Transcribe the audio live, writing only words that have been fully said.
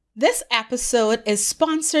This episode is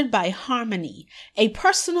sponsored by Harmony, a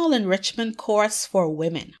personal enrichment course for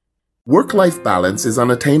women. Work-life balance is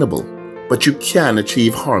unattainable, but you can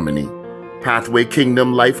achieve harmony. Pathway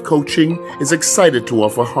Kingdom Life Coaching is excited to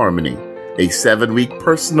offer Harmony, a 7-week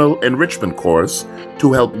personal enrichment course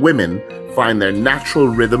to help women find their natural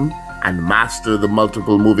rhythm and master the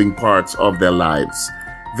multiple moving parts of their lives.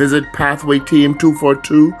 Visit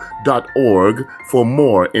pathwayteam242.org for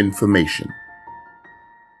more information.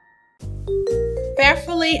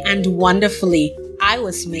 Fearfully and wonderfully, I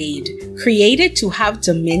was made, created to have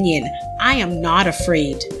dominion. I am not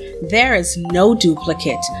afraid. There is no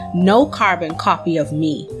duplicate, no carbon copy of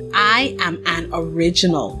me. I am an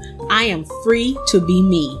original. I am free to be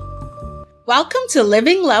me. Welcome to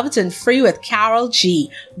Living Loved and Free with Carol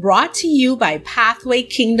G, brought to you by Pathway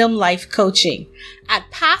Kingdom Life Coaching. At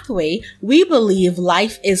Pathway, we believe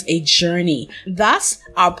life is a journey. Thus,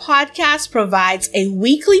 our podcast provides a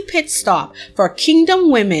weekly pit stop for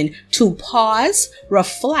Kingdom women to pause,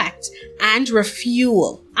 reflect, and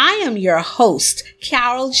refuel. I am your host,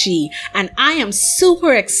 Carol G, and I am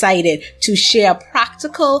super excited to share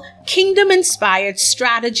practical, kingdom-inspired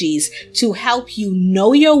strategies to help you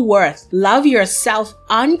know your worth, love yourself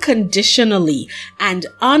unconditionally, and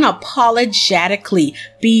unapologetically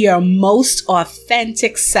be your most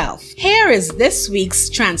authentic self. Here is this week's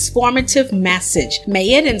transformative message.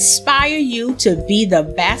 May it inspire you to be the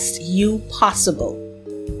best you possible.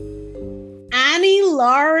 Annie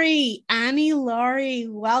Laurie,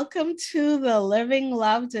 welcome to the Living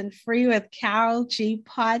Loved and Free with Carol G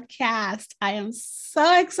podcast. I am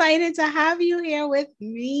so excited to have you here with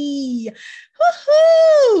me.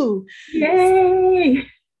 Woohoo! Yay!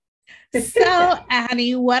 So,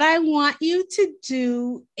 Annie, what I want you to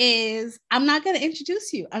do is, I'm not going to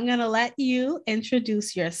introduce you. I'm going to let you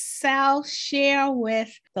introduce yourself, share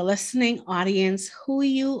with the listening audience who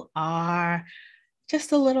you are,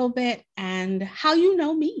 just a little bit, and how you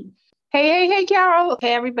know me. Hey, Carol.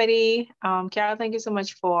 Hey, everybody. Carol, thank you so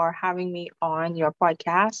much for having me on your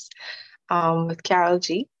podcast with Carol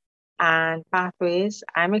G and Pathways.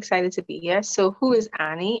 I'm excited to be here. So who is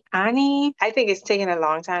Annie? Annie, I think it's taken a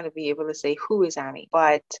long time to be able to say who is Annie,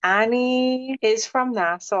 but Annie is from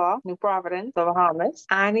Nassau, New Providence, the Bahamas.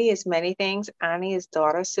 Annie is many things. Annie is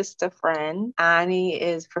daughter, sister, friend. Annie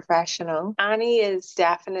is professional. Annie is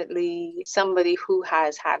definitely somebody who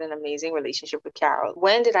has had an amazing relationship with Carol.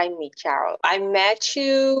 When did I meet Carol? I met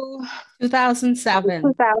you 2007.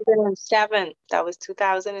 2007. That was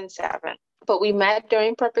 2007. But we met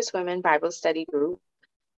during Purpose Women Bible Study Group,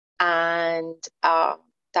 and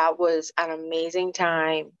that was an amazing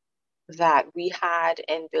time that we had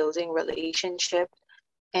in building relationship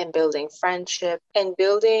and building friendship and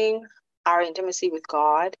building our intimacy with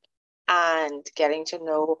God and getting to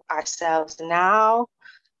know ourselves. Now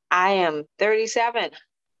I am 37.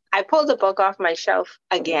 I pulled the book off my shelf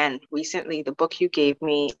again recently, the book you gave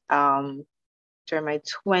me during my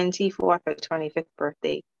 24th or 25th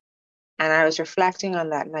birthday. And I was reflecting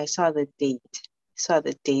on that and I saw the date.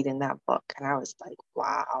 In that book. And I was like,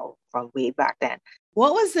 wow, from way back then.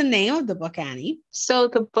 What was the name of the book, Annie? So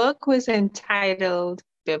the book was entitled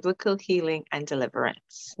Biblical Healing and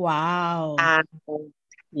Deliverance. Wow. And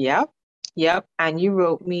yep. And you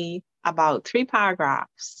wrote me about 3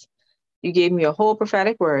 paragraphs. You gave me a whole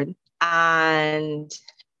prophetic word. And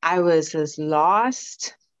I was as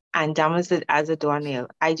lost and dumb as a doornail.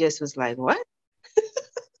 I just was like, what?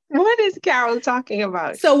 What is Carol talking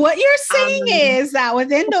about? So what you're saying is that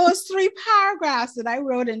within those 3 paragraphs that I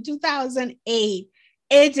wrote in 2008,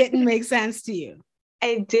 it didn't make sense to you.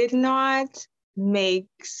 It did not make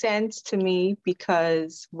sense to me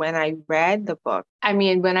because when I read the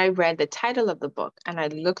title of the book and I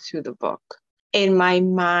looked through the book, in my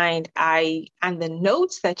mind, and the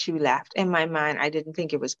notes that you left, in my mind, I didn't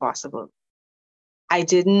think it was possible. I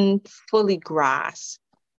didn't fully grasp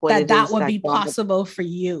that would be possible for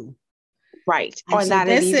you. Right. Or that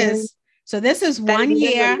this is 1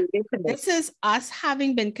 year. This is us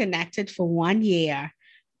having been connected for 1 year.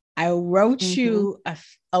 I wrote you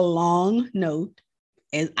a long note,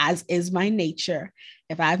 as is my nature.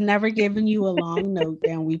 If I've never given you a long note,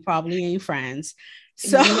 then we probably ain't friends.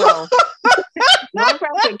 So no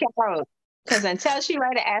friends with Carol. Because until she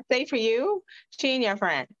write an essay for you, she ain't your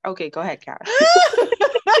friend. Okay, go ahead, Carol.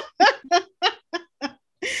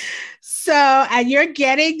 So, and you're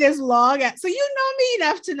getting this long, so you know me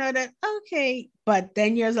enough to know that, okay, but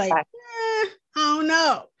then you're like, I don't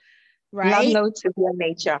know, right? Love notes is your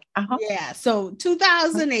nature. Yeah, so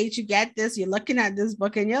 2008, you get this, you're looking at this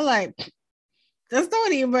book and you're like,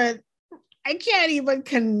 I can't even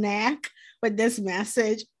connect with this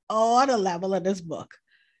message or the level of this book.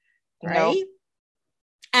 right? Nope.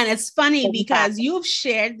 And it's funny Didn't because happen. you've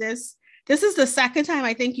shared this. This is the second time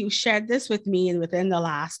I think you shared this with me within the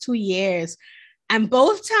last 2 years. And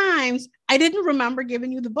both times I didn't remember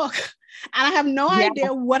giving you the book. And I have no Yeah.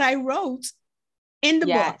 idea what I wrote in the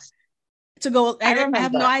book Yes. to go. I I have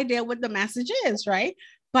no remember. idea what the message is, right?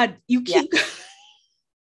 But you Yeah. keep.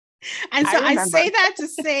 And I so I remember. say that to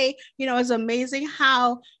say, it's amazing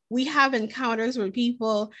how we have encounters with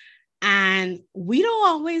people and we don't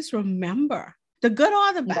always remember the good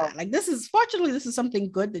or the bad. No. Like fortunately, this is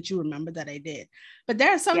something good that you remember that I did. But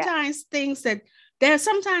there are sometimes there are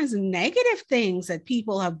sometimes negative things that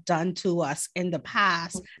people have done to us in the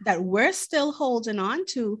past that we're still holding on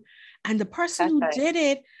to. And the person That's who right. did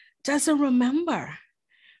it doesn't remember,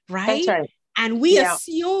 That's right? right. And we Yeah.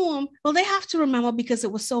 assume, well, they have to remember because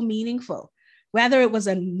it was so meaningful, whether it was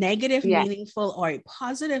a negative Yeah. meaningful or a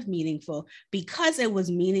positive meaningful, because it was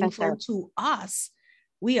That's meaningful right. to us.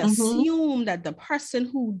 We Mm-hmm. assume that the person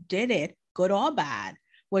who did it, good or bad,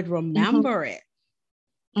 would Mm-hmm. remember it,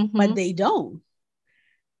 Mm-hmm. but they don't.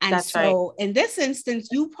 And That's right. so in this instance,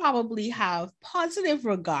 you probably have positive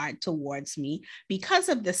regard towards me because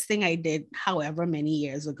of this thing I did however many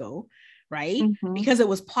years ago, right? Mm-hmm. Because it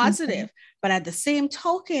was Mm-hmm. positive. But at the same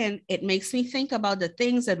token, it makes me think about the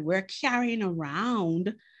things that we're carrying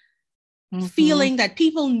around, Mm-hmm. feeling that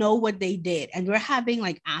people know what they did. And we're having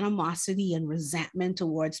like animosity and resentment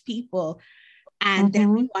towards people. And then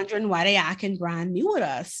Mm-hmm. we're wondering why they acting brand new with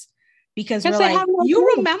us. Because we're Because they like, have no you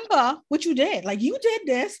clue. remember what you did. Like you did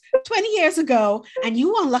this 20 years ago and you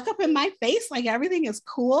want to look up in my face like everything is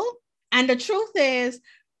cool. And the truth is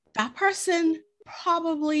that person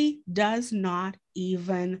probably does not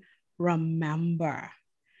even remember,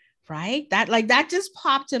 right? That just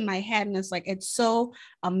popped in my head and it's like, it's so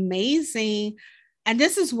amazing. And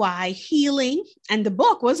this is why healing, and the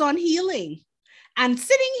book was on healing. And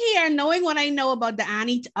sitting here knowing what I know about the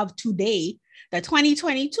Annie of today, the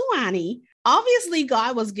 2022 Annie, obviously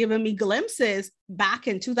God was giving me glimpses back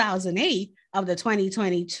in 2008 of the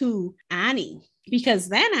 2022 Annie. Because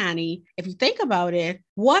then, Annie, if you think about it,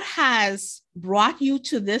 what has brought you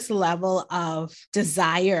to this level of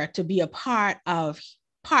desire to be a part of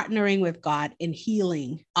partnering with God in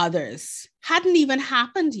healing others hadn't even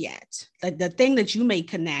happened yet. Like the thing that you may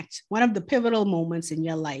connect, one of the pivotal moments in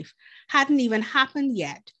your life, hadn't even happened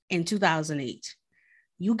yet in 2008.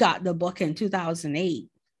 You got the book in 2008.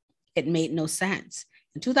 It made no sense.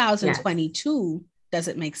 In 2022, does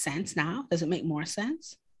it make sense now? Does it make more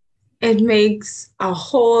sense? It makes a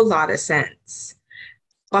whole lot of sense,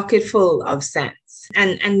 bucket full of sense.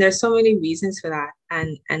 And there's so many reasons for that.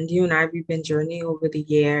 And you and I, we've been journeying over the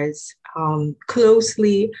years,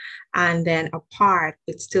 closely and then apart,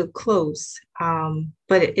 but still close.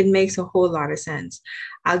 But it makes a whole lot of sense.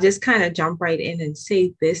 I'll just kind of jump right in and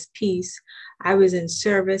say this piece. I was in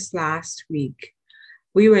service last week.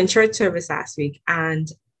 We were in church service last week, and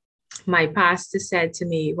my pastor said to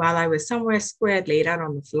me while I was somewhere squared laid out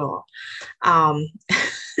on the floor,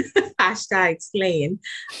 hashtag explain,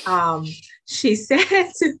 she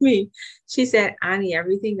said to me, she said, Annie,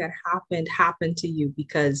 everything that happened to you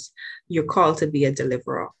because you're called to be a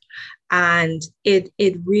deliverer. And it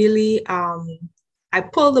really, I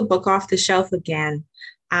pulled the book off the shelf again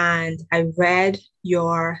and I read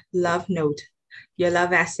your love note, your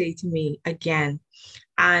love essay to me again.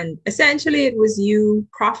 And essentially, it was you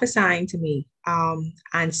prophesying to me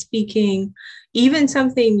and speaking, even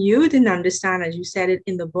something you didn't understand as you said it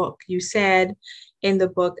in the book. You said in the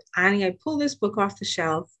book, Annie, I pulled this book off the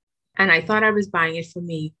shelf and I thought I was buying it for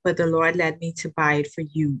me, but the Lord led me to buy it for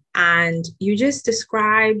you. And you just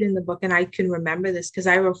described in the book, and I can remember this because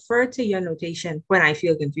I refer to your notation when I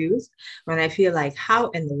feel confused, when I feel like, how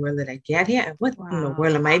in the world did I get here? And what in the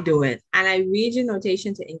world am I doing? And I read your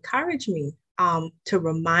notation to encourage me. To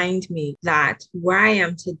remind me that where I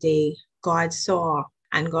am today, God saw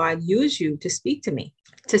and God used you to speak to me,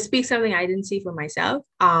 to speak something I didn't see for myself,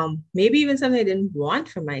 maybe even something I didn't want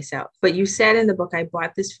for myself. But you said in the book, I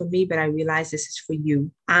bought this for me, but I realized this is for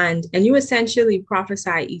you. And you essentially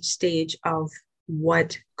prophesy each stage of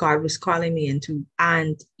what God was calling me into.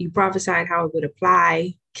 And you prophesied how it would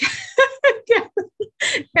apply.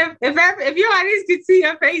 If your audience could see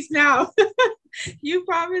your face now. You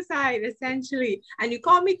prophesied essentially, and you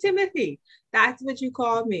called me Timothy. That's what you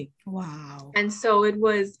called me. Wow. And so it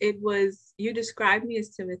was, you described me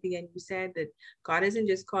as Timothy, and you said that God isn't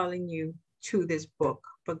just calling you to this book,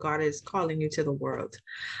 but God is calling you to the world.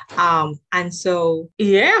 And so,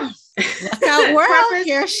 yeah. Look out, world.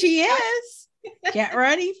 Here she is. Get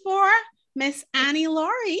ready for Miss Annie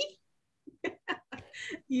Laurie.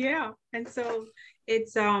 Yeah. And so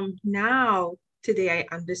it's now today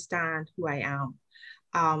I understand who I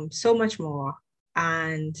am, so much more.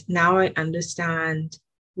 And now I understand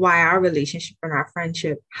why our relationship and our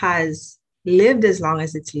friendship has lived as long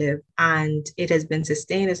as it's lived, and it has been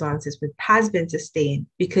sustained as long as has been sustained,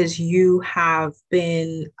 because you have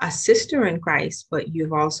been a sister in Christ, but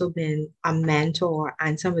you've also been a mentor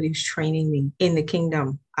and somebody who's training me in the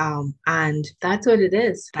kingdom. And that's what it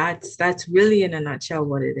is. That's really in a nutshell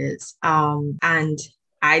what it is. And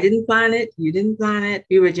I didn't plan it. You didn't plan it.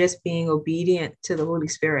 We were just being obedient to the Holy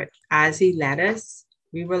Spirit as He led us.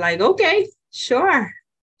 We were like, okay, sure.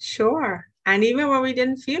 And even when we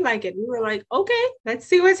didn't feel like it, we were like, okay, let's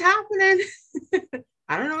see what's happening.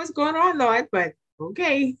 I don't know what's going on, Lord, but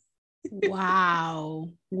okay. Wow.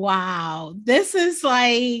 This is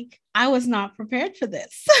like, I was not prepared for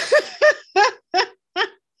this.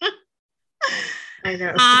 I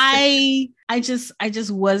know. I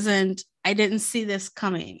just wasn't, I didn't see this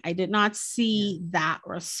coming. I did not see that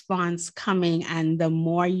response coming. And the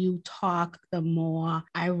more you talk, the more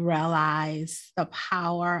I realize the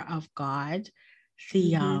power of God,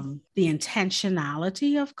 the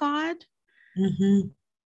intentionality of God.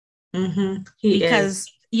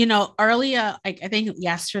 Because earlier, like I think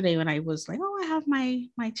yesterday when I was like, oh, I have my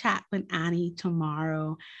chat with Annie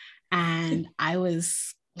tomorrow, and I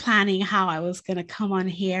was planning how I was going to come on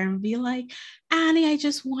here and be like, Annie, I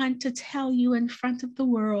just want to tell you in front of the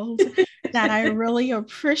world that I really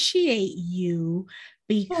appreciate you,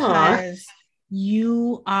 because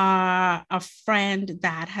you are a friend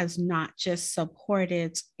that has not just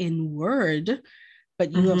supported in word,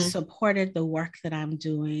 but you have supported the work that I'm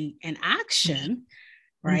doing in action,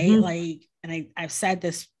 right? Like, and I've said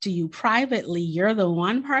this to you privately, you're the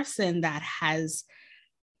one person that has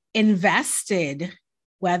invested,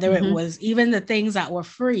 whether it was even the things that were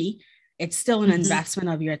free, it's still an investment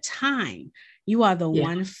of your time. You are the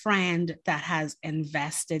one friend that has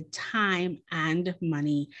invested time and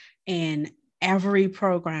money in every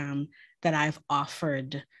program that I've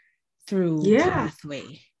offered through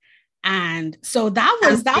Pathway. And so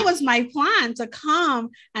that was my plan, to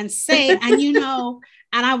come and say, and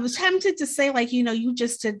and I was tempted to say, like, you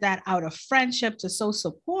just did that out of friendship to sow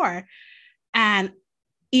support. And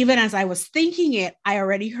even as I was thinking it, I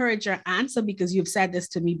already heard your answer, because you've said this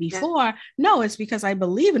to me before. Yeah. No, it's because I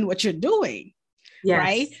believe in what you're doing. Yes.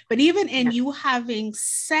 Right. But even in you having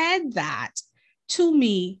said that to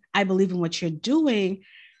me, I believe in what you're doing,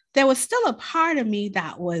 there was still a part of me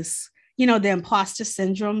that was, the imposter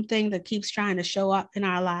syndrome thing that keeps trying to show up in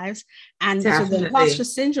our lives. And so the imposter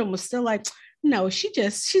syndrome was still like, no, she's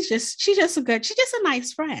just a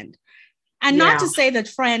nice friend. And not to say that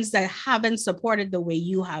friends that haven't supported the way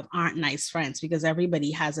you have aren't nice friends, because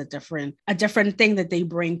everybody has a different thing that they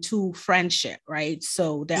bring to friendship, right?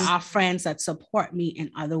 So there are friends that support me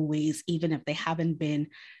in other ways, even if they haven't been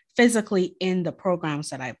physically in the programs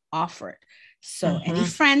that I've offered. So any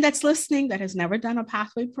friend that's listening that has never done a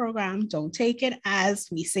Pathway program, don't take it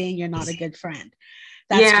as me saying you're not a good friend.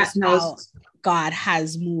 That's just how God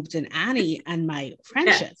has moved in Annie and my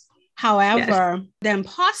friendship. Yes. However, the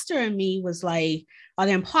imposter in me was like, or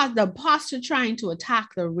the imposter trying to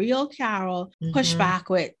attack the real Carol, push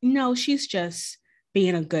back with, no, she's just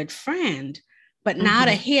being a good friend. But now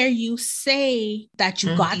to hear you say that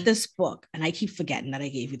you got this book, and I keep forgetting that I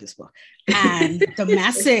gave you this book, and the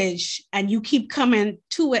message, and you keep coming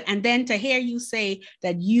to it, and then to hear you say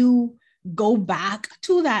that you go back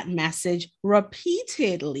to that message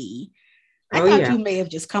repeatedly. I thought you may have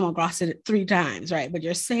just come across it 3 times, right? But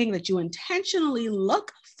you're saying that you intentionally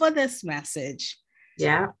look for this message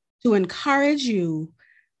to encourage you,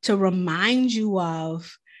 to remind you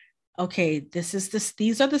of, okay,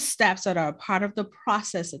 these are the steps that are a part of the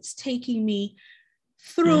process. It's taking me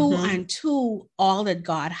through and to all that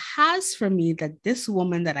God has for me, that this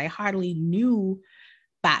woman that I hardly knew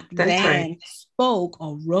back then spoke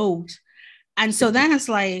or wrote. And so then it's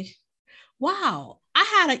like, wow, I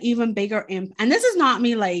had an even bigger impact. And this is not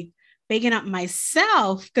me like bigging up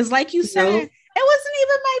myself, because like you said, it wasn't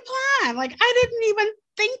even my plan. Like I didn't even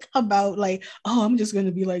think about like, oh, I'm just going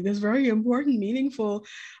to be like this very important, meaningful.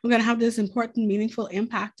 I'm going to have this important, meaningful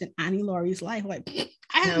impact in Annie Laurie's life. Like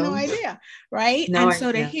I had no idea. Right. And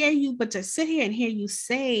so to hear you, but to sit here and hear you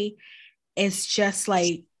say, it's just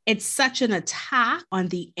like, it's such an attack on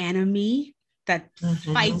the enemy that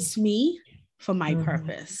fights me for my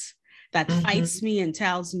purpose, that fights me and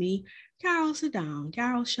tells me, Carol, sit down.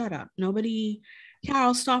 Carol, shut up.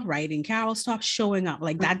 Carol, stop writing. Carol, stop showing up.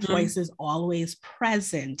 Like that voice is always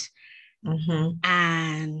present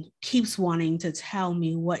and keeps wanting to tell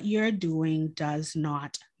me what you're doing does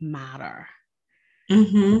not matter.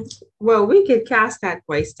 Mm-hmm. Well, we could cast that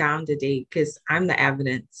voice down today because I'm the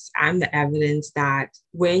evidence. I'm the evidence that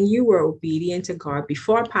when you were obedient to God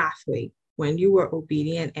before Pathway, when you were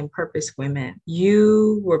obedient and purpose women,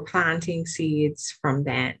 you were planting seeds from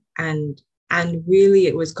then. And really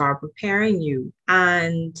it was God preparing you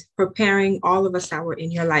and preparing all of us that were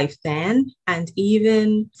in your life then, and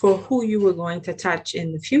even for who you were going to touch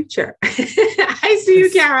in the future. I see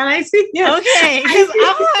you, Karen. I see you. Okay, because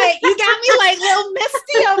I'm like, you got me like little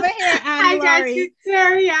misty over here, Annie I got Laurie. you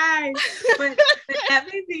teary eyed. But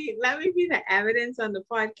let me be the evidence on the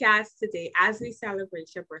podcast today as we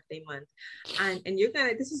celebrate your birthday month. And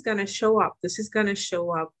this is gonna show up. This is gonna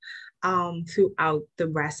show up throughout the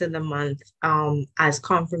rest of the month as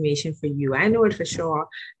confirmation for you. I know it for sure.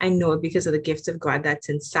 I know it because of the gift of God that's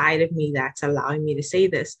inside of me that's allowing me to say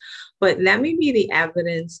this. But let me be the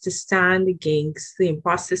evidence to stand against the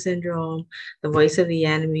imposter syndrome, the voice of the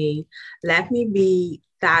enemy. Let me be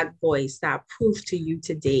that voice, that proof to you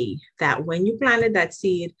today that when you planted that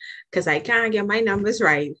seed, because I can't get my numbers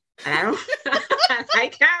right, and I don't I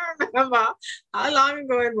can't remember how long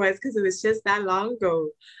ago it was because it was just that long ago.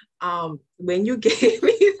 When you gave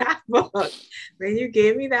me that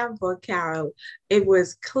book, Carol, it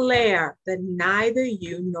was clear that neither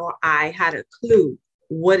you nor I had a clue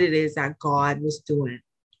what it is that God was doing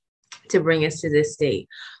to bring us to this day.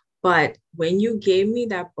 But when you gave me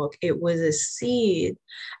that book, it was a seed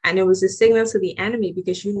and it was a signal to the enemy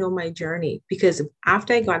because you know my journey. Because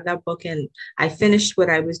after I got that book and I finished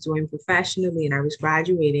what I was doing professionally and I was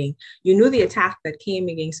graduating, you knew the attack that came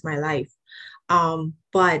against my life.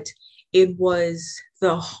 But it was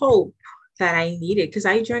the hope that I needed because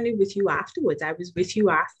I journeyed with you afterwards. I was with you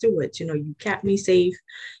afterwards. You kept me safe.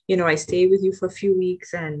 I stayed with you for a few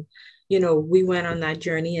weeks and, we went on that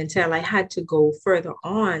journey until I had to go further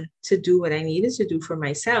on to do what I needed to do for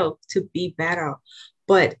myself to be better.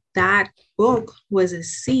 But that book was a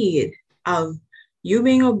seed of you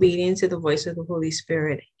being obedient to the voice of the Holy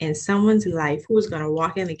Spirit in someone's life who was going to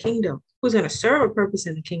walk in the kingdom, who's going to serve a purpose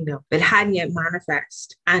in the kingdom, but hadn't yet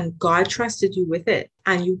manifest. And God trusted you with it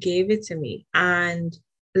and you gave it to me. And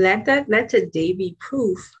let today be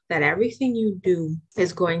proof that everything you do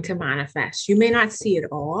is going to manifest. You may not see it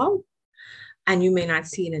all and you may not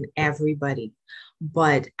see it in everybody,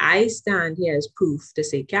 but I stand here as proof to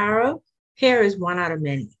say, Carol, here is one out of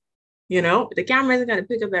many. The camera isn't going to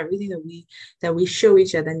pick up everything that we show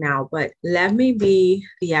each other now, but let me be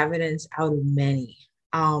the evidence out of many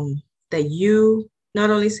that you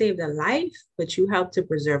not only saved a life, but you helped to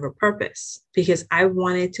preserve a purpose because I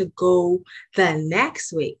wanted to go the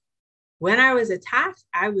next way. When I was attacked,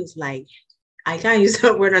 I was like, I can't use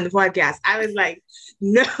that word on the podcast. I was like,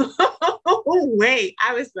 no way.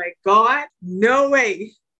 I was like, God, no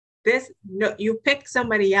way. You pick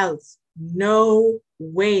somebody else. No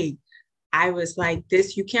way. I was like,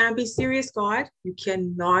 you can't be serious, God. You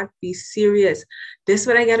cannot be serious. This is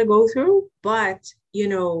what I got to go through. But,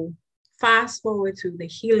 fast forward to the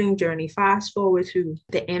healing journey, fast forward to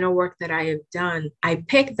the inner work that I have done. I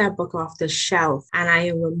picked that book off the shelf and I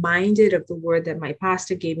am reminded of the word that my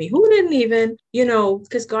pastor gave me, who didn't even,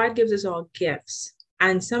 because God gives us all gifts.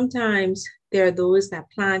 And sometimes there are those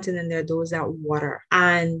that plant and then there are those that water.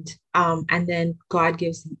 And then God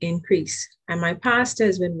gives the increase. And my pastor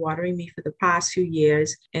has been watering me for the past few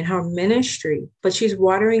years in her ministry, but she's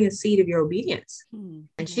watering a seed of your obedience.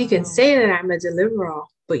 And she can say that I'm a deliverer,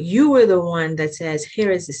 but you were the one that says,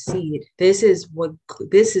 here is the seed. This is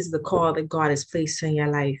the call that God has placed in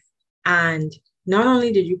your life. And not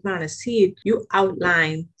only did you plant a seed, you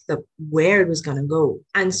outlined where it was going to go.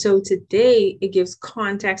 And so today it gives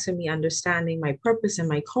context for me understanding my purpose and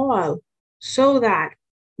my call so that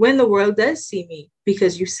when the world does see me,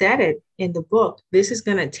 because you said it in the book, this is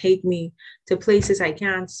going to take me to places I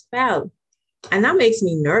can't spell. And that makes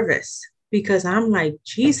me nervous because I'm like,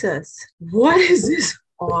 Jesus, what is this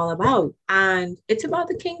all about? And it's about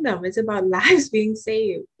the kingdom. It's about lives being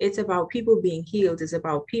saved. It's about people being healed. It's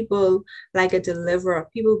about people like a deliverer,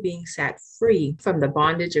 people being set free from the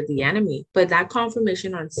bondage of the enemy. But that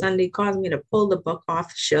confirmation on Sunday caused me to pull the book off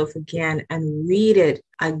the shelf again and read it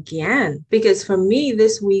again. Because for me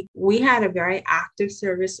this week, we had a very active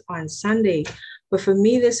service on Sunday. But for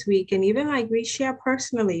me this week, and even like we share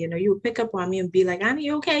personally, you would pick up on me and be like, Annie,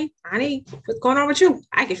 you okay? Annie, what's going on with you?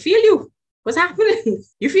 I can feel you. What's happening?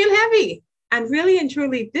 You feel heavy. And really and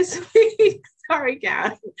truly this week, sorry,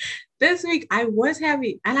 Kat, this week I was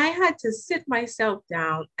heavy and I had to sit myself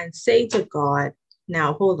down and say to God,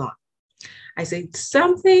 now hold on. I said,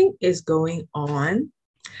 something is going on.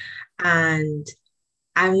 And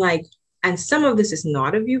I'm like, And some of this is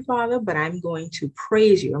not of you, Father, but I'm going to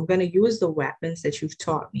praise you. I'm going to use the weapons that you've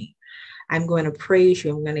taught me. I'm going to praise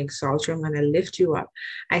you. I'm going to exalt you. I'm going to lift you up.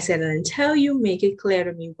 I said, and until you make it clear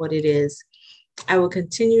to me what it is, I will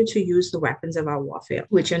continue to use the weapons of our warfare,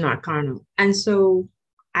 which are not carnal. And so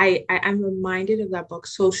I'm reminded of that book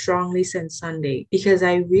so strongly since Sunday, because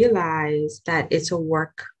I realized that it's a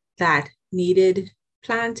work that needed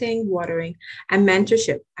planting, watering, and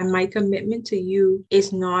mentorship. And my commitment to you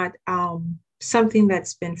is not something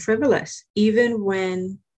that's been frivolous. Even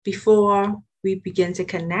when before we begin to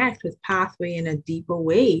connect with Pathway in a deeper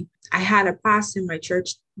way, I had a pastor in my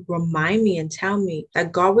church remind me and tell me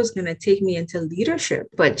that God was going to take me into leadership.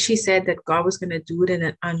 But she said that God was going to do it in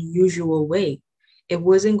an unusual way. It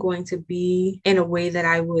wasn't going to be in a way that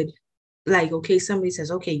I would like, okay, somebody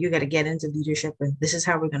says, okay, you got to get into leadership and this is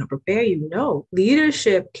how we're going to prepare you. No,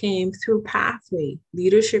 leadership came through Pathway.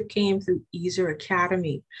 Leadership came through Ezer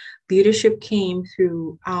Academy. Leadership came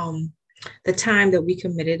through the time that we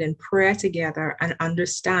committed in prayer together and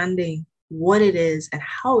understanding what it is and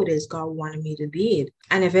how it is God wanted me to lead.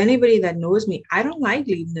 And if anybody that knows me, I don't like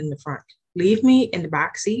leading in the front. Leave me in the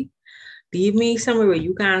back seat. Leave me somewhere where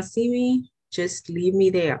you can't see me. Just leave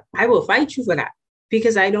me there. I will fight you for that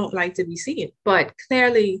because I don't like to be seen. But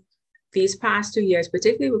clearly, these past 2 years,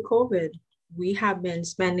 particularly with COVID, we have been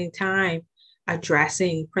spending time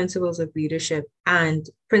addressing principles of leadership and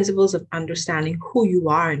principles of understanding who you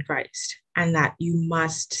are in Christ and that you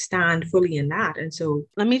must stand fully in that. And so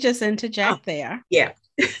let me just interject there. Yeah.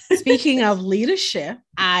 Speaking of leadership,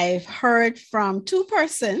 I've heard from 2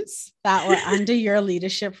 persons that were under your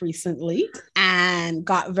leadership recently and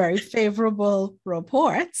got very favorable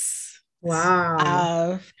reports. Wow.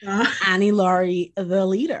 Of Annie Laurie, the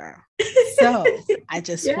leader. So I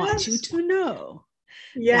just want you to know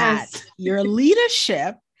that your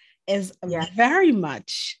leadership is very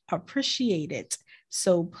much appreciated.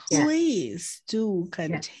 So please do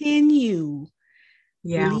continue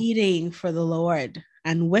leading for the Lord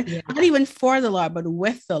and with not even for the Lord, but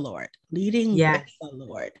with the Lord, leading with the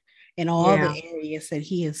Lord in all the areas that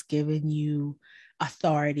He has given you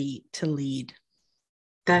authority to lead.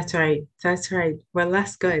 That's right. That's right. Well,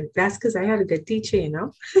 that's good. That's because I had a good teacher, you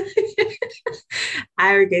know. I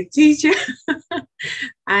had a good teacher.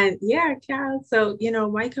 And Carol, so,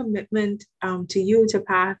 my commitment to you, to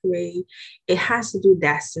Pathway, it has to do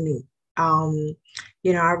destiny.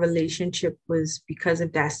 Our relationship was because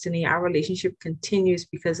of destiny. Our relationship continues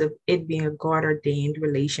because of it being a God-ordained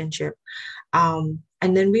relationship. And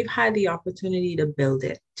then we've had the opportunity to build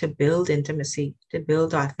it, to build intimacy, to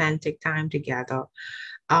build authentic time together,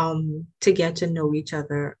 to get to know each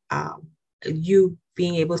other. You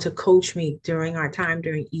being able to coach me during our time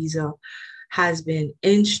during Ezer has been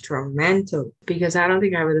instrumental, because I don't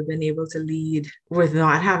think I would have been able to lead with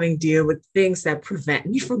not having to deal with things that prevent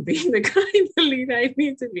me from being the kind of leader I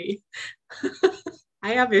need to be.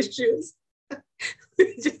 I have issues.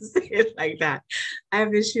 Just say it like that. I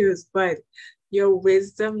have issues, but your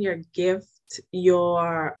wisdom, your gift,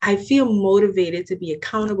 I feel motivated to be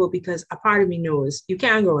accountable, because a part of me knows you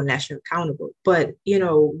can't go unless you're accountable. But,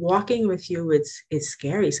 walking with you, it's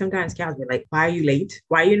scary. Sometimes Cal's be like, why are you late?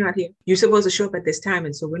 Why are you not here? You're supposed to show up at this time.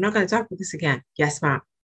 And so we're not going to talk about this again. Yes, ma'am.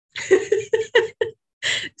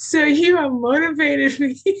 So you have motivated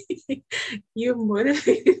me. You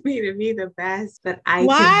motivated me to be the best that I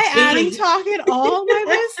Why can be. Annie talking all my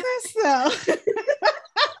business though?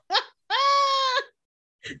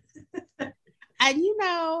 And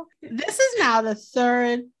this is now the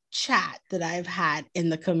 3rd chat that I've had in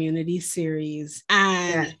the community series.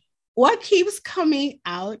 And what keeps coming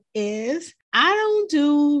out is I don't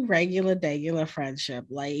do regular friendship.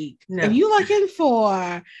 Like, if you're looking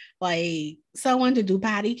for like someone to do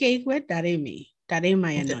patty cake with, that ain't me. That ain't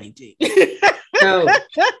my anointing. No.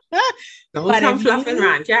 Don't come fluffing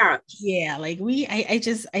around, Kara. Yeah, like I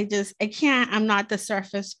can't. I'm not the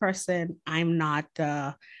surface person. I'm not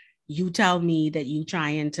the you tell me that you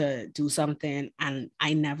trying to do something and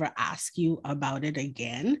I never ask you about it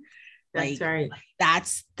again. That's right.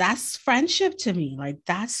 That's friendship to me. Like,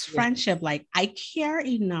 that's friendship. Like, I care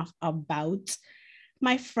enough about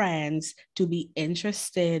my friends to be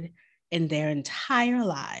interested in their entire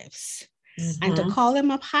lives and to call them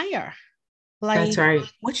up higher. Like, that's right.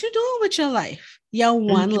 What you doing with your life? Your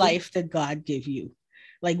one life that God give you.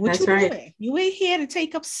 Like, what you doing? You ain't here to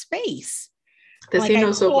take up space.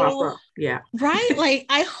 Casino soap opera. Yeah. Right? Like,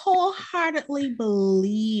 I wholeheartedly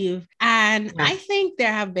believe, and I think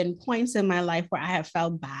there have been points in my life where I have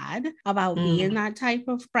felt bad about being that type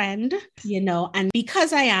of friend, and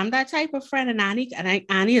because I am that type of friend, and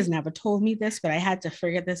Annie has never told me this, but I had to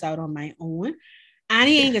figure this out on my own.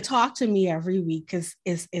 Annie ain't gonna talk to me every week because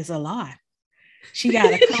it's a lot. She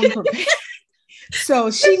gotta come prepared.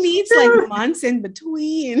 So she needs like months in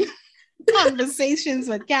between conversations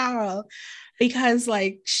with Carol because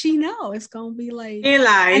like she know it's gonna be like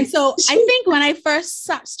Eli. And so I think when I first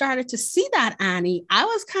started to see that Annie, I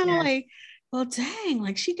was kind of like, well, dang,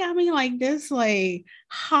 like she got me like this like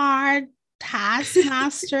hard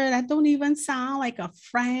taskmaster that don't even sound like a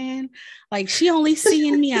friend. Like she only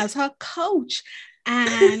seeing me as her coach.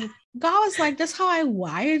 And God was like, that's how I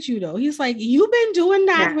wired you though. He's like, you've been doing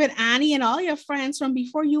that with Annie and all your friends from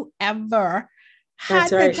before you ever had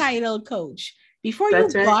the title coach, before you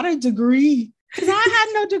got a degree. Because I had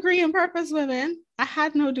no degree in Purpose Women. I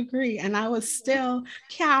had no degree and I was still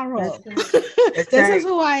Carol. This is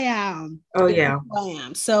who I am. Oh, yeah. Who I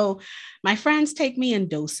am. So my friends take me in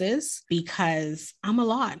doses because I'm a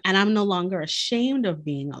lot and I'm no longer ashamed of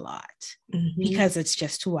being a lot because it's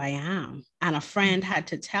just who I am. And a friend had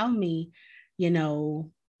to tell me, you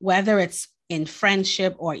know, whether it's in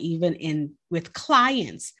friendship or even with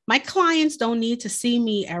clients, my clients don't need to see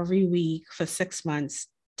me every week for 6 months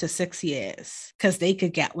to 6 years because they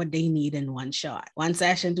could get what they need in one shot. 1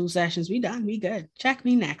 session, 2 sessions, we done, we good. Check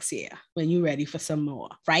me next year when you're ready for some more,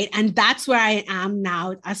 right? And that's where I am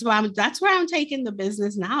now. That's where I'm taking the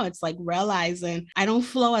business now. It's like realizing I don't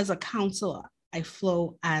flow as a counselor. I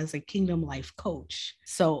flow as a kingdom life coach.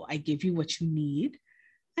 So I give you what you need,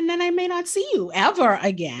 and then I may not see you ever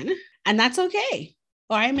again, and that's okay.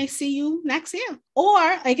 Or I may see you next year. Or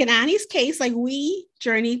like in Annie's case, like we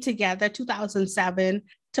journeyed together 2007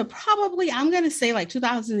 to probably, I'm going to say like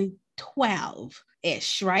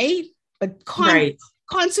 2012-ish, right? But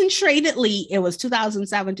concentratedly, it was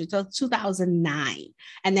 2007 to 2009.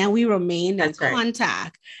 And then we remained in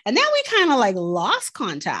contact. And then we kind of like lost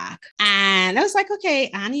contact. And I was like, okay,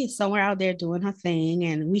 Annie is somewhere out there doing her thing.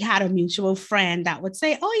 And we had a mutual friend that would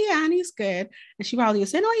say, oh yeah, Annie's good. And she probably would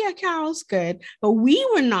say, oh yeah, Carol's good. But we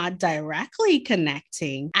were not directly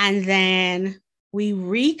connecting. And then we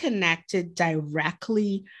reconnected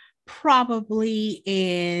directly probably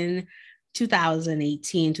in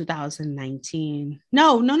 2018, 2019.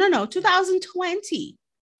 No, 2020.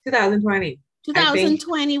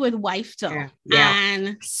 2020 with Wifeto. Yeah.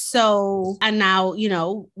 And so, and now, you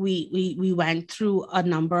know, we went through a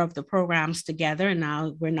number of the programs together, and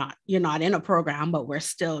now you're not in a program, but we're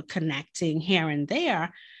still connecting here and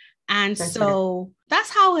there. And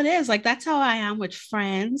that's how it is. Like, that's how I am with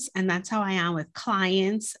friends, and that's how I am with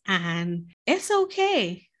clients. And it's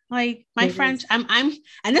okay. Like my friends, and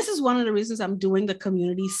this is one of the reasons I'm doing the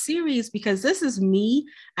community series, because this is me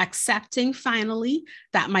accepting finally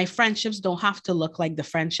that my friendships don't have to look like the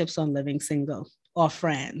friendships on Living Single or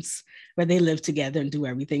Friends, where they live together and do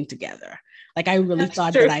everything together. Like I really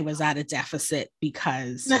thought that I was at a deficit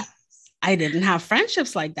because I didn't have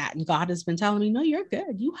friendships like that. And God has been telling me, no, you're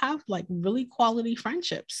good. You have like really quality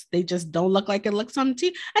friendships. They just don't look like it looks on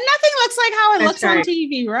TV. And nothing looks like how it looks on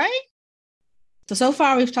TV, right? So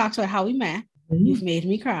far we've talked about how we met. You've made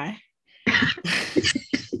me cry.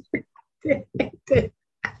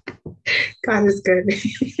 God is good.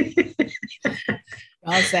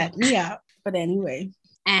 Y'all set me up. But anyway,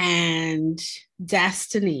 and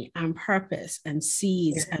destiny and purpose and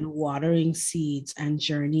seeds and watering seeds and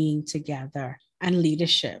journeying together and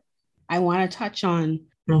leadership. I want to touch on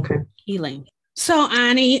healing. So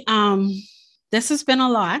Annie, this has been a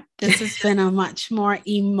lot. This has been a much more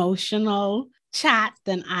emotional chat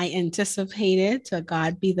than I anticipated. To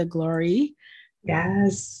God be the glory.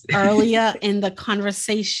 Yes. Earlier in the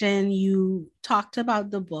conversation, you talked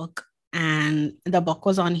about the book, and the book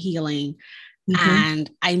was on healing. And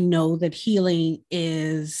I know that healing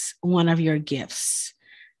is one of your gifts.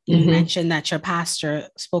 You mentioned that your pastor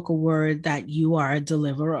spoke a word that you are a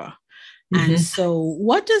deliverer. And so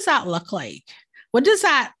what does that look like? What does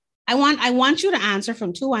that, I want you to answer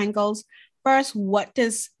from two angles. First, what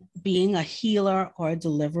does being a healer or a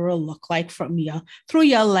deliverer look like through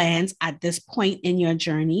your lens at this point in your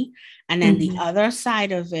journey? And then the other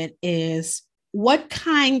side of it is, what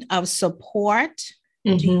kind of support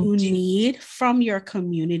do you need from your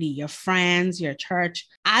community, your friends, your church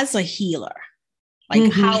as a healer?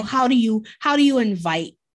 Like how do you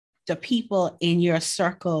invite the people in your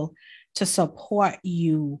circle to support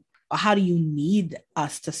you, or how do you need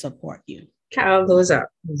us to support you? Carol, those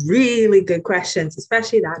are really good questions,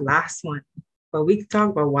 especially that last one. But we can talk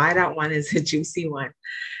about why that one is a juicy one.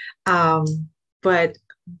 But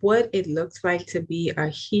what it looks like to be a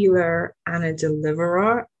healer and a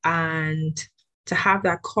deliverer, and to have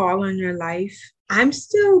that call on your life, I'm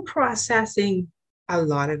still processing a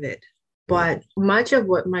lot of it. But much of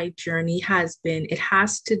what my journey has been, it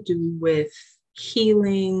has to do with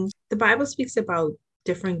healing. The Bible speaks about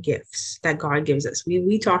different gifts that God gives us.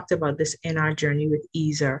 We talked about this in our journey with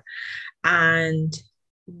Ezer. And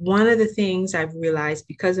one of the things I've realized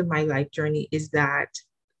because of my life journey is that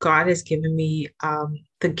God has given me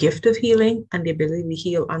the gift of healing and the ability to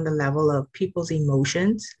heal on the level of people's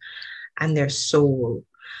emotions and their soul.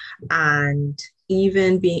 And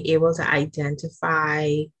even being able to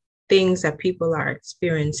identify things that people are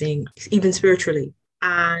experiencing, even spiritually.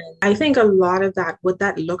 And I think a lot of that, what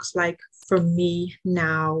that looks like for me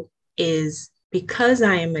now is because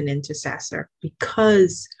I am an intercessor,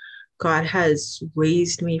 because God has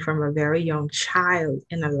raised me from a very young child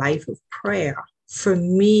in a life of prayer. For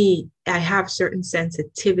me, I have certain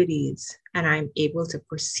sensitivities and I'm able to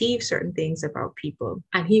perceive certain things about people.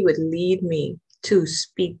 And He would lead me to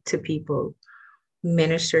speak to people,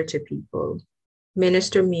 minister to people.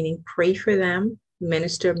 Minister meaning pray for them,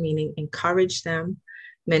 minister meaning encourage them,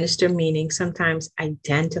 minister meaning sometimes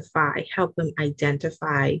help them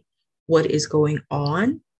identify what is going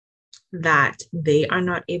on that they are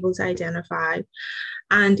not able to identify,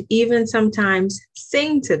 and even sometimes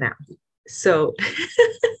sing to them. So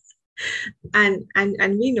and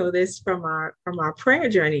we know this from our prayer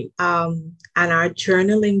journey and our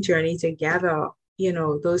journaling journey together. You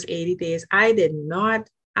know, those 80 days,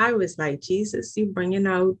 I was like, Jesus, you bringing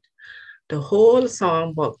out the whole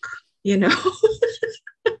song book, you know.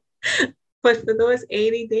 But for those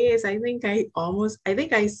 80 days, I think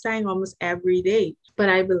I sang almost every day. But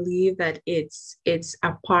I believe that it's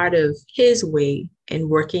a part of His way in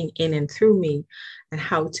working in and through me and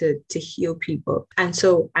how to heal people. And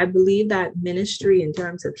so I believe that ministry in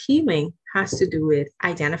terms of healing has to do with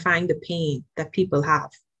identifying the pain that people have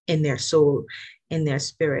in their soul, in their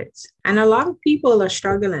spirits. And a lot of people are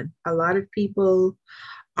struggling. A lot of people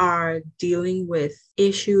are dealing with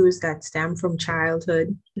issues that stem from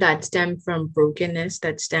childhood, that stem from brokenness,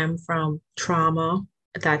 that stem from trauma,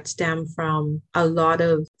 that stem from a lot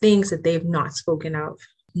of things that they've not spoken of.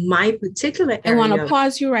 My particular area, I want to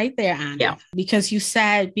pause you right there, Anna, yeah, because you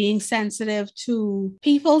said being sensitive to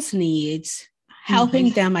people's needs,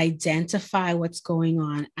 helping them identify what's going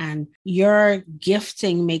on, and your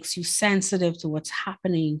gifting makes you sensitive to what's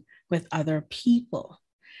happening with other people.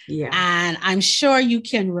 Yeah. And I'm sure you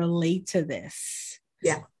can relate to this.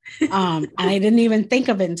 Yeah. I didn't even think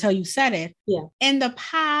of it until you said it. Yeah. In the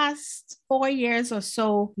past 4 years or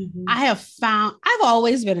so, I've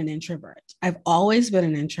always been an introvert.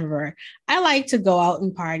 I like to go out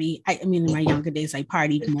and party. I mean, in my younger days, I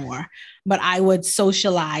partied more, but I would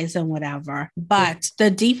socialize and whatever. But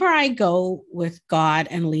the deeper I go with God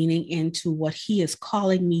and leaning into what He is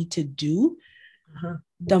calling me to do,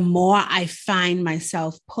 the more I find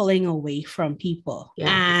myself pulling away from people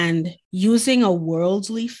and using a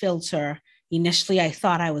worldly filter. Initially, I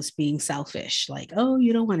thought I was being selfish, like, oh,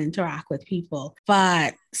 you don't want to interact with people.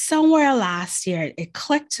 But somewhere last year, it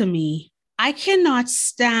clicked to me. I cannot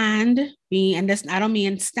stand being, and this, I don't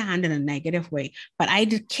mean stand in a negative way, but I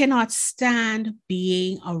cannot stand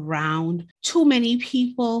being around too many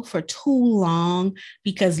people for too long,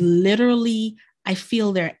 because literally I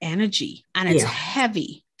feel their energy and it's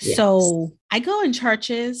heavy. Yes. So I go in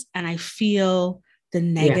churches and I feel the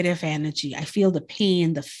negative energy. I feel the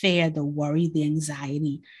pain, the fear, the worry, the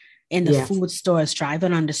anxiety in the food stores,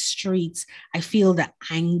 driving on the streets. I feel the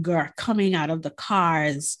anger coming out of the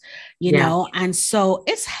cars, you know, and so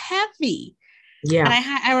it's heavy. Yeah.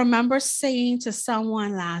 And I remember saying to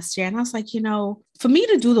someone last year, and I was like, you know, for me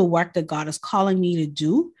to do the work that God is calling me to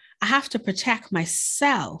do, I have to protect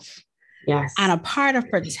myself. Yes. And a part of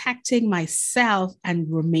protecting myself and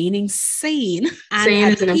remaining sane and sane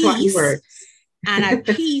is an important word. And at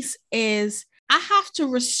peace is I have to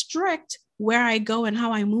restrict where I go and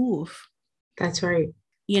how I move. That's right.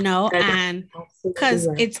 You know, and because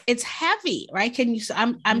it's heavy, right?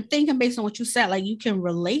 I'm thinking based on what you said, like you can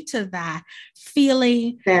relate to that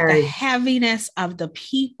feeling, the heaviness of the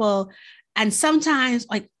people. And sometimes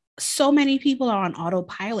like so many people are on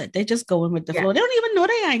autopilot. They're just going with the flow. They don't even know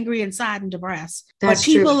they're angry and sad and depressed. But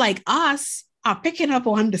people like us are picking up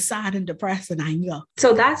on the sad and depressed and anger.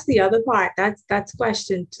 So that's the other part. That's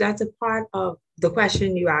a part of the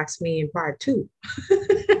question you asked me in part 2.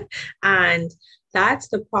 And that's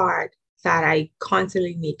the part that I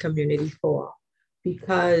constantly need community for,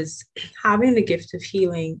 because having the gift of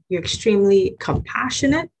healing, you're extremely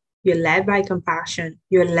compassionate. You're led by compassion.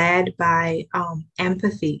 You're led by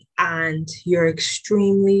empathy. And you're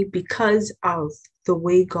extremely, because of the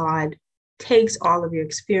way God takes all of your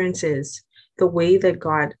experiences, the way that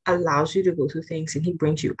God allows you to go through things and He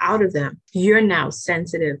brings you out of them, you're now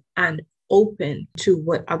sensitive and open to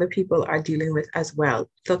what other people are dealing with as well.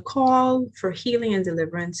 The call for healing and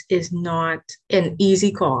deliverance is not an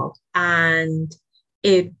easy call, and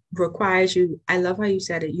it requires you. I love how you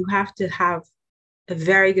said it. You have to have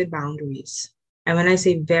very good boundaries. And when I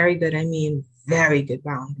say very good, I mean very good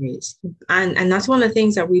boundaries. And that's one of the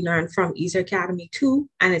things that we learned from Easter Academy too.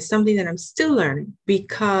 And it's something that I'm still learning,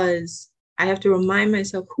 because I have to remind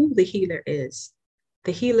myself who the healer is.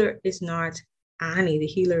 The healer is not Annie. The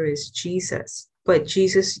healer is Jesus. But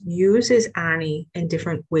Jesus uses Annie in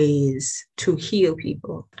different ways to heal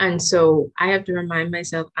people. And so I have to remind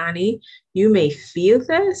myself, Annie, you may feel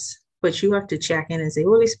this, but you have to check in and say,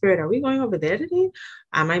 Holy Spirit, are we going over there today?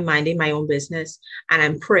 Am I minding my own business? And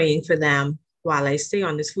I'm praying for them while I stay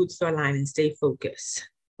on this food store line and stay focused,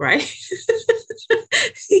 right?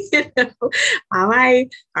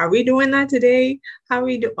 Are we doing that today? How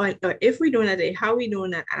we do, or if we're doing that today, how are we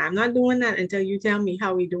doing that? And I'm not doing that until you tell me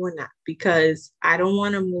how we doing that, because I don't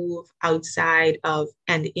want to move outside of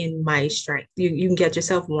and in my strength. You can get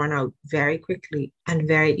yourself worn out very quickly and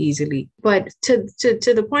very easily. But to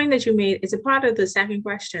the point that you made, it's a part of the second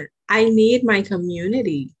question. I need my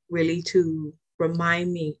community really to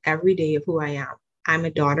remind me every day of who I am. I'm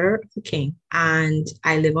a daughter of the King, and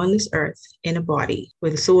I live on this earth in a body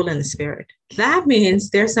with a soul and a spirit. That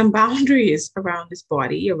means there's some boundaries around this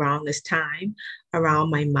body, around this time,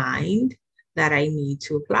 around my mind that I need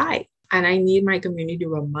to apply. And I need my community to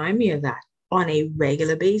remind me of that on a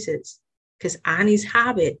regular basis, because Annie's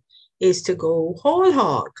habit is to go whole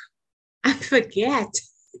hog and forget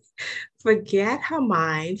her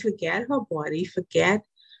mind, forget her body, forget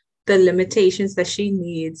the limitations that she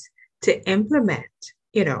needs to implement,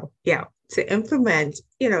 to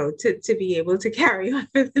be able to carry on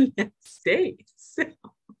for the next day.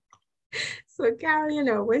 So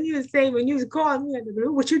Carol, when you was calling me at the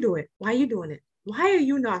blue, what you doing? Why are you doing it? Why are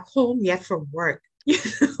you not home yet from work? I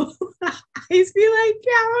used to be like,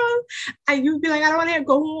 Carol, and you'd be like, I don't want to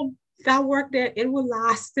go home. That work there, it will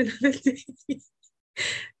last another day.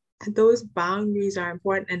 And those boundaries are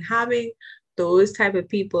important, and having those type of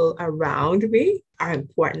people around me are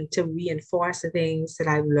important to reinforce the things that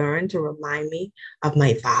I've learned, to remind me of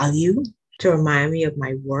my value, to remind me of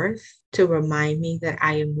my worth, to remind me that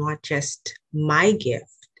I am not just my gift,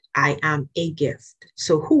 I am a gift.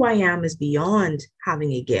 So who I am is beyond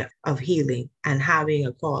having a gift of healing and having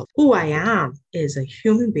a call. Who I am is a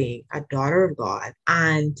human being, a daughter of God,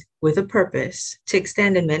 and with a purpose to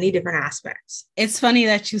extend in many different aspects. It's funny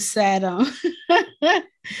that you said,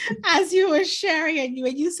 as you were sharing it,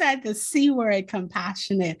 when you said the C word,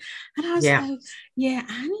 compassionate. And I was like, yeah,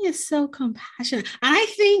 Annie is so compassionate. And I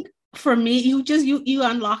think for me, you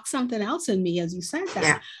unlocked something else in me as you said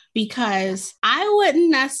that, because I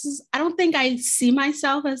don't think I see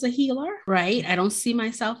myself as a healer, right? I don't see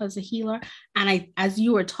myself as a healer. And as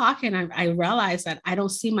you were talking, I realized that I don't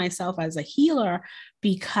see myself as a healer,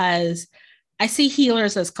 because I see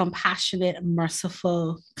healers as compassionate,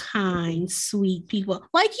 merciful, kind, sweet people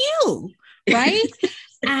like you, right?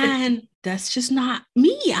 And that's just not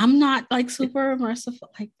me. I'm not like super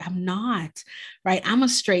merciful. Like I'm not, right? I'm a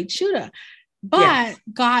straight shooter. But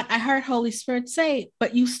God, I heard Holy Spirit say,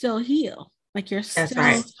 but you still heal. Like you're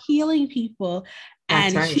still healing people.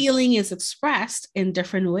 And healing is expressed in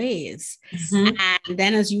different ways. Mm-hmm. And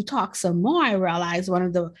then as you talk some more, I realized one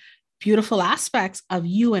of the beautiful aspects of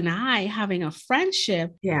you and I having a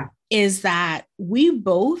friendship is that we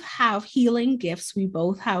both have healing gifts. We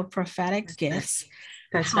both have prophetic gifts.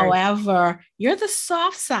 However, you're the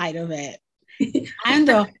soft side of it. I'm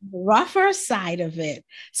the rougher side of it.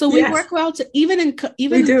 So we work well to even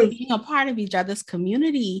being a part of each other's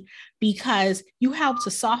community, because you help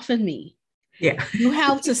to soften me. Yeah. You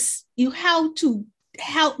help to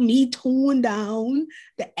help me tone down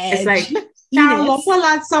the edge. It's like, Carol, we'll pull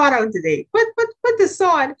that sword out today. Put the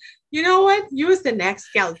sword. You know what? Use the next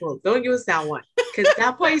scalpel. Don't use that one, because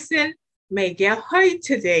that person may get hurt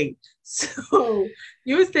today. So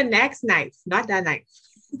use the next knife, not that knife.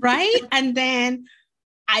 Right? And then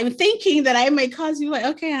I'm thinking that I may cause you like,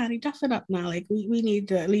 okay, honey, toughen up now. Like we need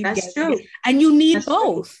to leave. That's true. And you need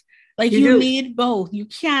both. True. Like you need both. You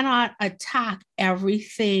cannot attack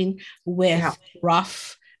everything with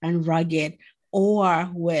rough and rugged or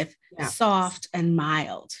with soft and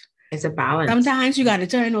mild. It's a balance. Sometimes you got to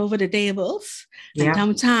turn over the tables. And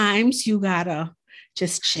sometimes you got to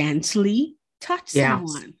just gently touch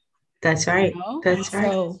someone. That's right. You know? That's right.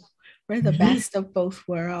 So we're the best of both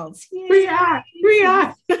worlds. Yay. We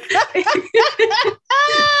are.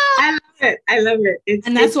 it. I love it.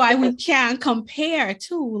 And that's why we can't compare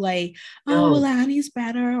too. Like, oh, well, Annie's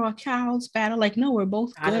better or Carol's better. Like, no, we're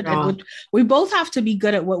both good. We both have to be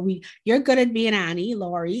good at you're good at being Annie,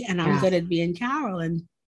 Lori, and I'm good at being Carol.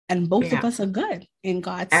 And both of us are good in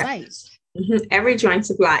God's sight. Mm-hmm. Every joint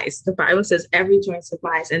supplies. The Bible says every joint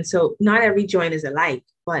supplies. And so not every joint is alike,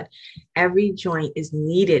 but every joint is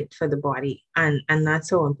needed for the body. And that's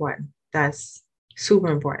so important. That's super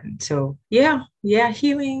important. So healing.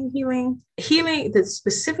 The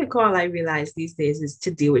specific call I realize these days is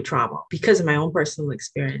to deal with trauma because of my own personal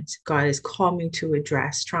experience. God has called me to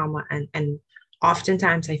address trauma. And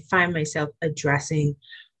oftentimes I find myself addressing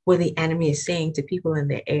what the enemy is saying to people in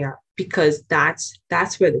their ear, because that's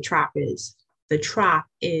where the trap is. The trap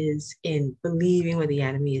is in believing what the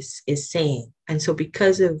enemy is saying. And so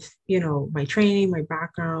because of, my training, my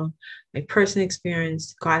background, my personal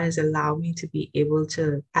experience, God has allowed me to be able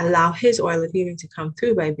to allow his oil of healing to come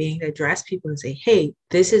through by being to address people and say, hey,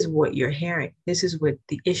 this is what you're hearing. This is what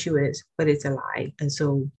the issue is, but it's a lie. And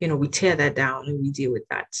so, we tear that down and we deal with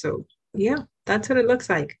that. So that's what it looks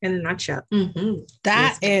like in a nutshell. Mm-hmm.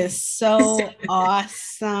 That is so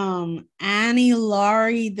awesome. Annie,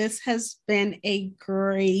 Lori, this has been a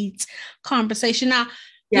great conversation. Now,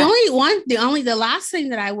 the last thing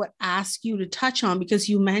that I would ask you to touch on, because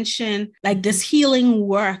you mentioned like this healing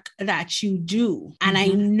work that you do. And I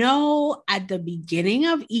know at the beginning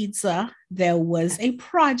of IDSA, there was a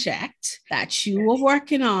project that you were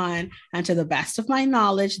working on. And to the best of my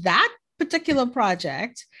knowledge, that particular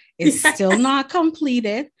project is still not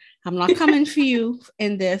completed. I'm not coming for you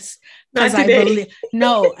in this because I believe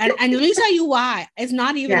no. And let me tell you why. It's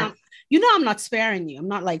not even. I'm not sparing you. I'm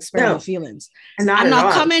not like sparing your feelings. I'm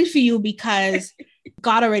not coming for you because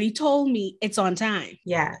God already told me it's on time.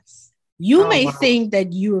 Yes. You may think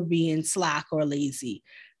that you are being slack or lazy.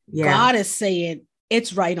 Yeah. God is saying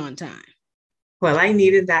it's right on time. Well, I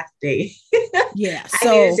needed that today. Yeah.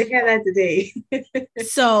 So I needed to hear that today.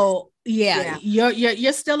 So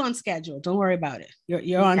you're still on schedule. Don't worry about it.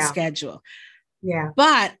 You're on schedule. Yeah.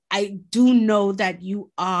 But I do know that you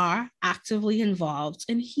are actively involved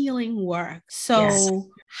in healing work. So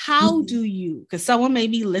how do you, because someone may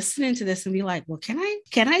be listening to this and be like, well, can I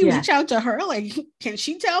reach out to her? Like, can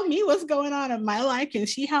she tell me what's going on in my life? Can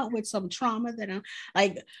she help with some trauma that I'm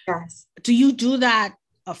like, do you do that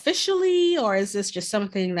officially, or is this just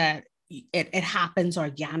something that it happens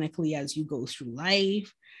organically as you go through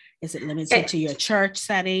life? Is it limited to your church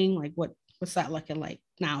setting? Like what's that looking like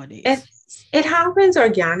nowadays? It happens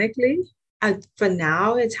organically. For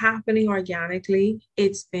now, it's happening organically.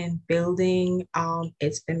 It's been building.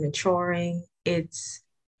 It's been maturing. The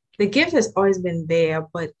gift has always been there,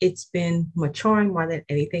 but it's been maturing more than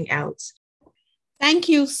anything else. Thank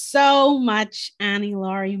you so much, Annie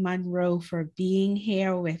Laurie Monroe, for being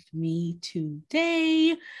here with me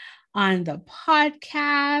today on the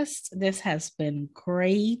podcast. This has been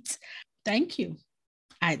great. Thank you.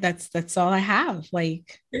 That's all I have.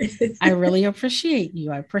 Like, I really appreciate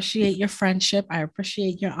you. I appreciate your friendship. I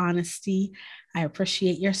appreciate your honesty. I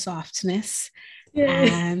appreciate your softness.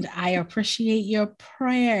 And I appreciate your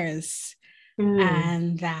prayers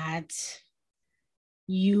and that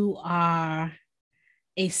you are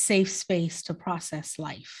a safe space to process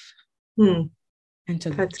life and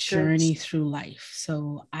to journey through life.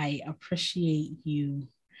 So I appreciate you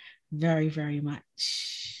very, very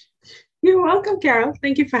much. You're welcome, Carol.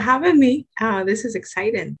 Thank you for having me. This is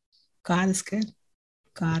exciting. God is good.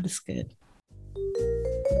 God is good.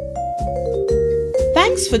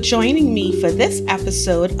 Thanks for joining me for this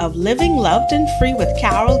episode of Living Loved and Free with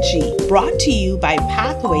Carol G, brought to you by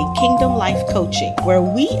Pathway Kingdom Life Coaching, where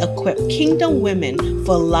we equip kingdom women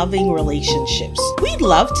for loving relationships. We'd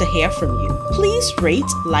love to hear from you. Please rate,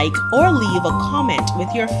 like, or leave a comment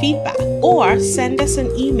with your feedback, or send us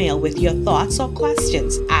an email with your thoughts or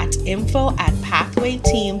questions at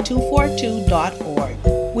info@pathwayteam242.org.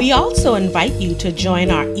 We also invite you to join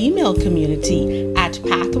our email community at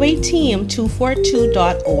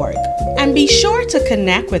pathwayteam242.org. And be sure to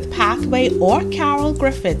connect with Pathway or Carol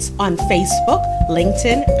Griffiths on Facebook,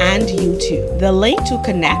 LinkedIn, and YouTube. The link to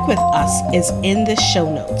connect with us is in the show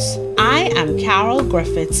notes. I am Carol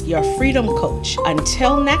Griffiths, your freedom coach.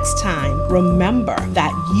 Until next time, remember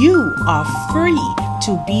that you are free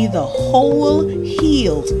to be the whole,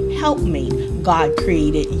 healed helpmate God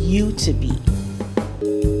created you to be.